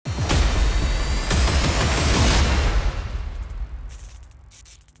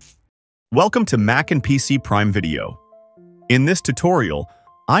Welcome to Mac and PC Prime Video. In this tutorial,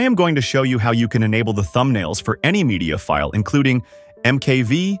 I am going to show you how you can enable the thumbnails for any media file including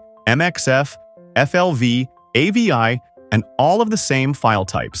MKV, MXF, FLV, AVI, and all of the same file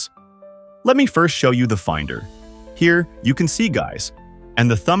types. Let me first show you the Finder. Here, you can see guys, and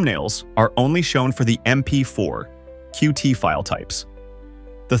the thumbnails are only shown for the MP4, QT file types.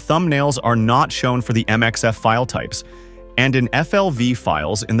 The thumbnails are not shown for the MXF file types, and in FLV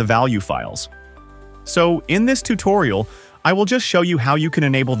files in the value files. So in this tutorial, I will just show you how you can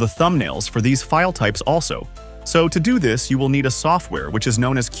enable the thumbnails for these file types also. So to do this, you will need a software which is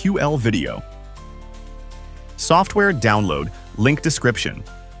known as QL Video. Software download, link description.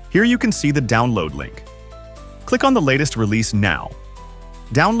 Here you can see the download link. Click on the latest release now.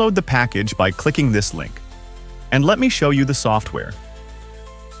 Download the package by clicking this link. And let me show you the software.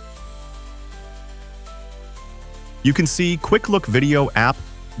 You can see Quick Look Video app,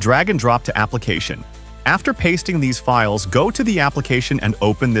 drag and drop to application. After pasting these files, go to the application and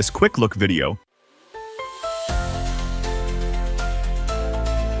open this Quick Look Video.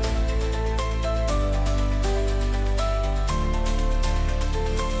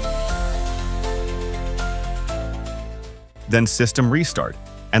 Then system restart.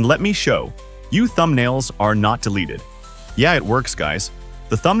 And let me show, you thumbnails are not deleted. Yeah, it works guys.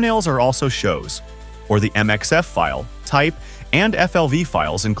 The thumbnails are also shows, or the MXF file, type, and FLV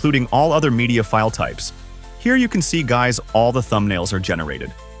files including all other media file types. Here you can see guys, all the thumbnails are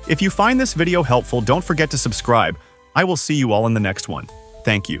generated. If you find this video helpful, don't forget to subscribe. I will see you all in the next one.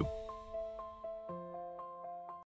 Thank you.